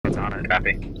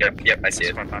Copy. Yep, I see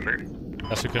it. 100.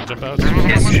 As you can jump out.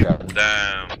 Yes.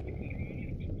 Down.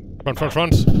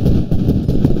 Front.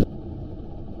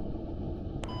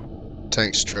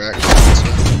 Tank's track.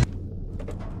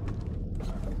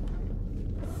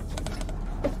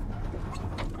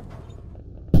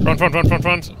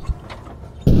 Front.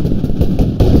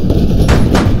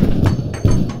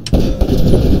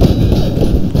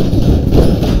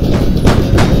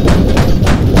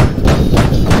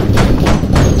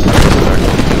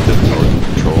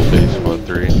 Control base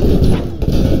 1-3.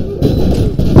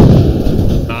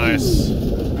 Nice.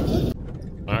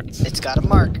 Marked. It's got a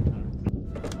mark.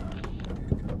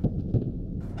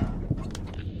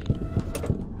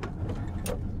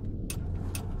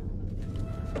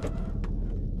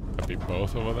 Could be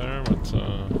both over there, but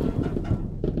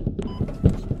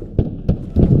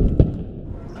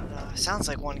Sounds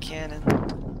like one cannon.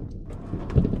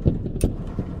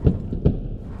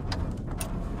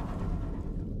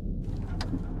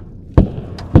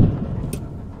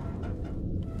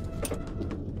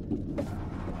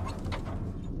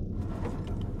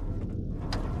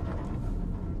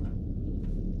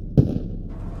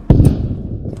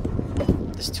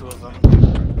 There's two of them,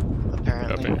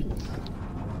 apparently. copy.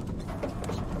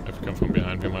 If we come from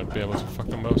behind, we might be able to fuck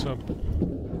them both up.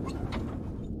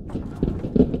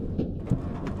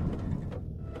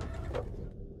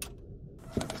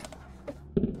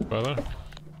 Further.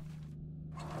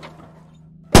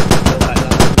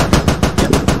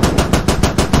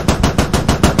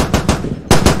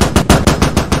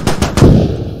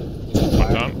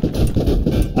 One down.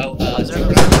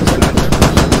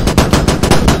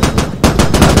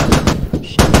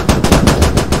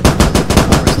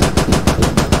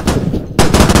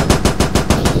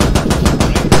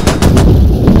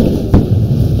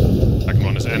 Second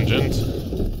one is engined.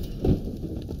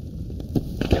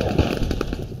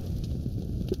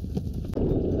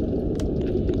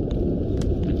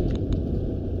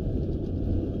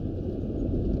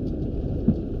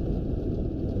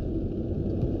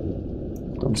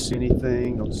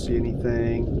 Don't see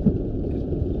anything.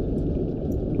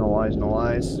 No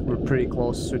eyes. We're pretty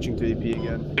close, switching to AP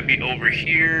again. Could be over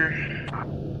here.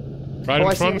 Right in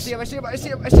I front. see him. I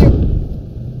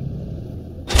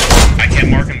can't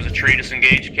mark him as a tree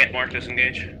disengage. Can't mark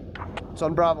disengage. It's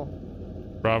on Bravo.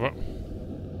 Bravo.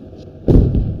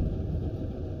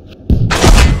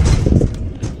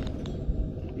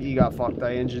 He got fucked,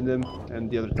 I engined him, and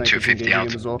the other tank was 250 engaging out.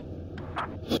 him as well.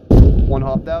 One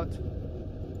hopped out.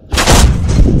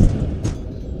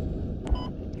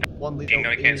 One lead King,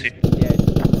 I can't see. dead.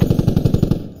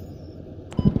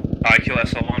 I kill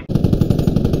SL1.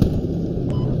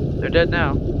 They're dead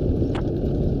now.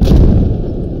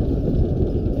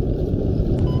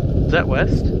 Is that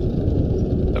west?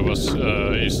 That was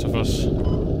east of us.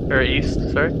 Or east,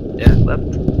 sorry? Yeah,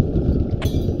 left.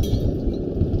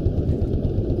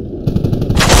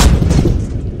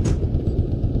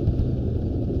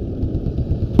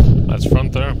 That's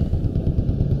front there.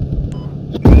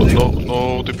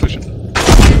 No depletion.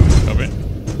 Copy.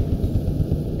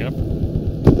 Yep.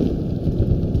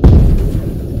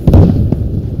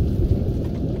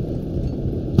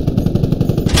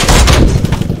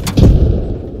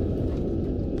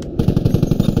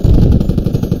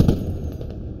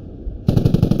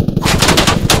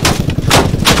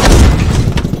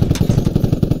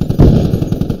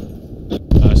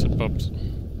 Nice, it popped.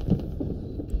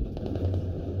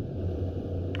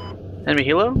 Enemy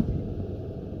helo?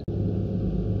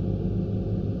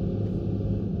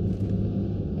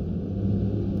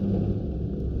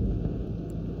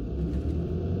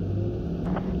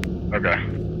 Okay.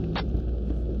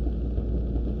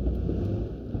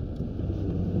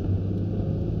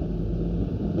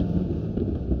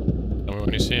 Tell me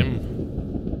when you see him.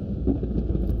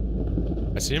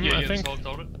 I see him, I think.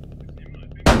 Got it.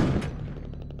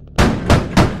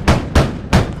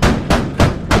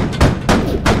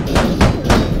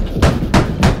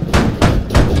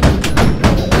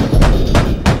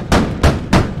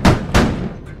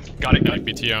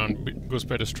 BTR and Goose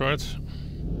Bay destroyed.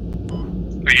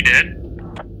 Are you dead?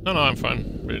 No, I'm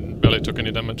fine. We barely took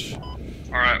any damage.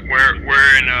 Alright, we're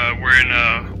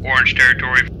in orange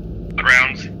territory.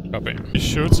 Rounds. Copy. He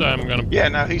shoots, I'm gonna... Yeah,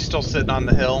 no, he's still sitting on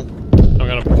the hill. I'm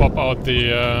gonna pop out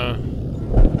the...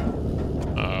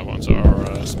 once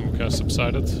our smoke has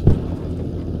subsided.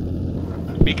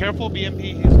 Be careful,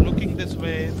 BMP, he's looking this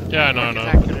way. Yeah, I know.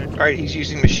 Alright, he's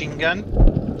using machine gun.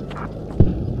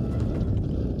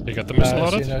 You got the missile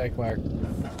loaded? Tank mark.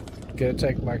 Get a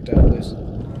tank marked down, please.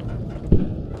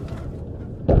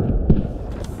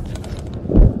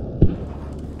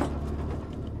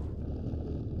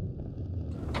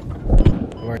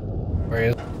 Where he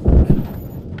is?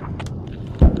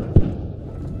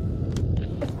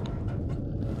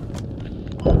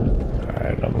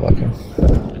 Alright, I'm looking.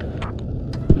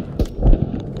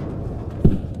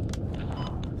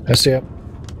 I see him.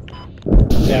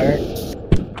 Yeah, right.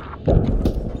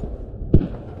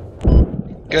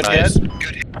 Good Nice. hit.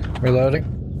 Reloading.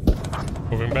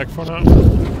 Moving back for now.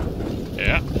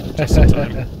 Yeah.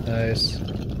 Nice.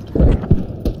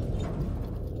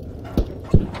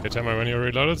 Okay, tell me when you're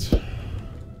reloaded.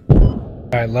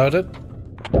 Alright, loaded.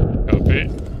 Copy.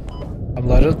 I'm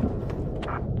loaded.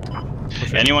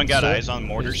 Anyone got Sit. eyes on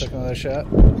mortars? Just took another shot.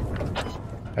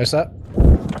 There's that.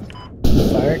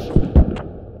 Firing.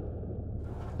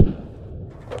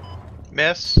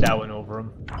 Miss. That went over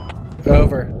him.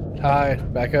 Over. Hi.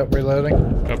 Back up. Reloading.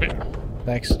 Copy.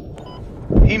 Thanks.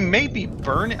 He may be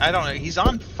burning. I don't know. He's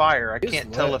on fire. I He's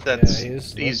can't tell lit. if that's Yeah,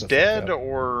 he's lit he's the fuck dead up.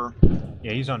 or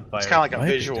Yeah, he's on fire. it's kind of like a Might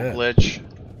be visual dead. glitch.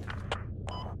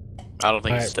 I don't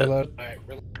think he's Alright, dead.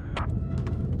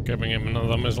 reload. Giving him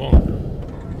another missile.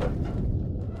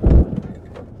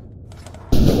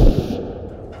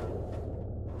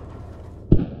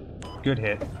 Good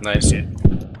hit. Nice.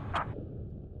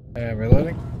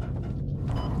 Reloading.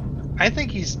 I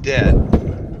think he's dead.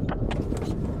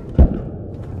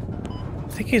 I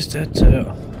think he's dead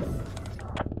too.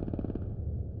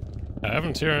 I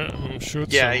haven't heard him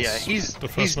shoot Yeah, since yeah, he's the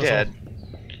first he's missile. dead.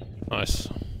 Nice.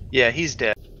 Yeah, he's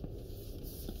dead.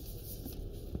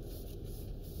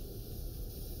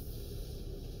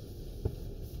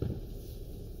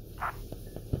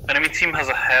 Enemy team has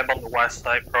a hab on the west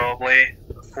side, probably.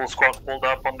 Full squad pulled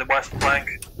up on the west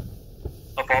flank.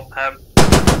 Above hab.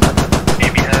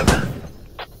 Maybe hab.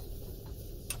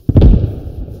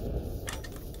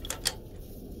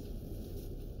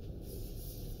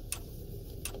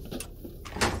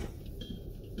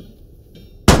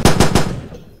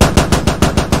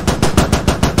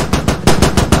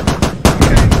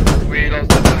 We lost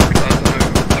the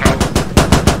tank.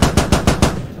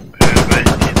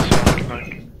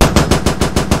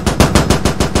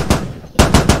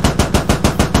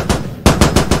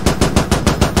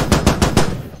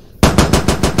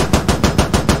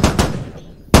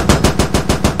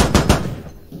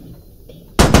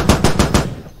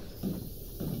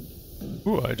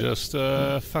 Ooh, I just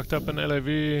fucked up an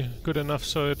LAV good enough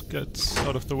so it gets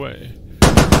out of the way.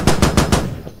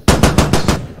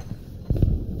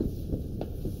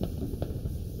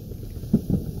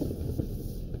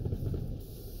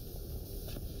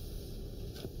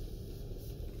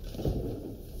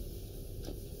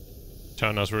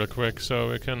 Turn us real quick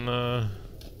so we can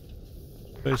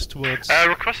base towards.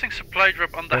 Requesting supply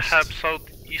drop on the west. hab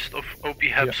southeast of OP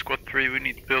hab Yeah. squad 3. We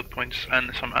need build points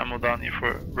and some ammo down here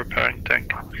for repairing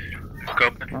tank.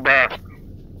 Copy. Bah.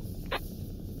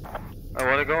 I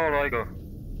wanna go or I go?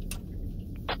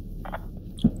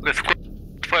 Let's go.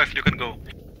 5, you can go.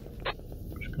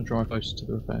 Just gonna drive closer to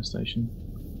the repair station.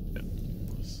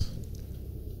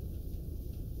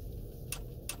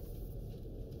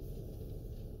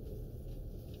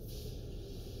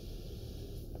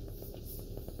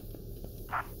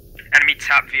 Enemy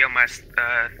tap via my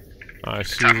I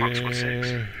see Tap on squad 6.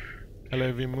 the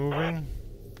LAV moving.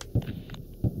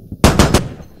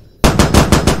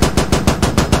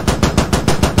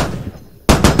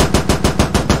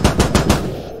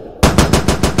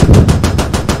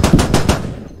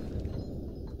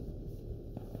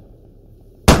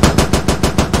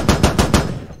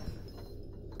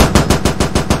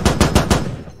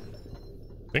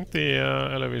 I think the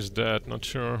LAV is dead, not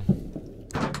sure.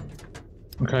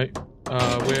 Okay,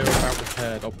 we're about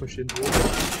repaired. I'll push in.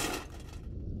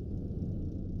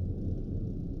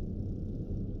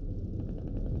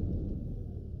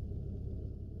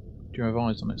 Do you have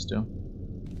eyes on it still?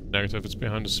 Negative, it's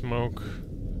behind the smoke.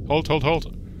 Hold, hold,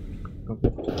 hold.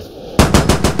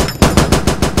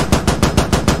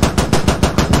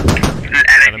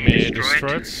 Enemy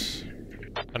destroyed.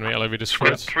 Enemy LAV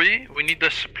destroyed. Squad 3, we need the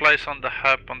supplies on the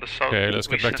hub on the south. Okay, let's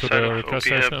get back to side the of repair OP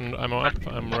hub. station. I'm up.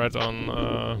 I'm right on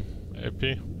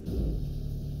AP.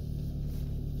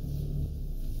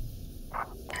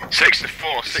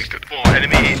 6-4,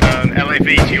 enemy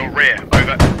LAV to your rear,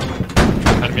 over.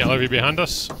 Enemy LAV behind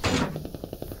us.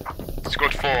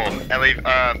 Squad 4, LAV,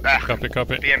 Copy,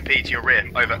 copy. BMP to your rear,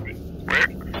 over. Rear.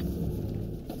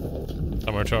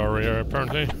 Somewhere to our rear,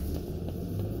 apparently.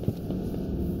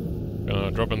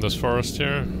 Gonna drop in this forest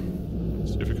here.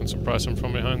 See if we can surprise him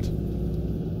from behind.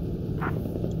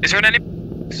 Is there an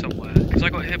enemy somewhere? Because I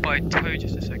got hit by a toe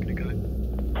just a second ago.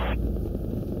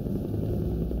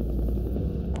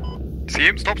 See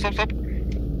him? Stop, stop, stop.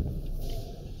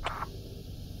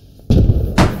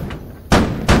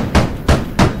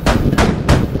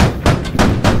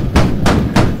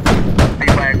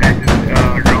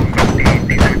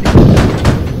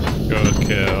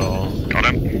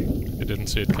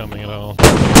 see it coming at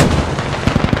all.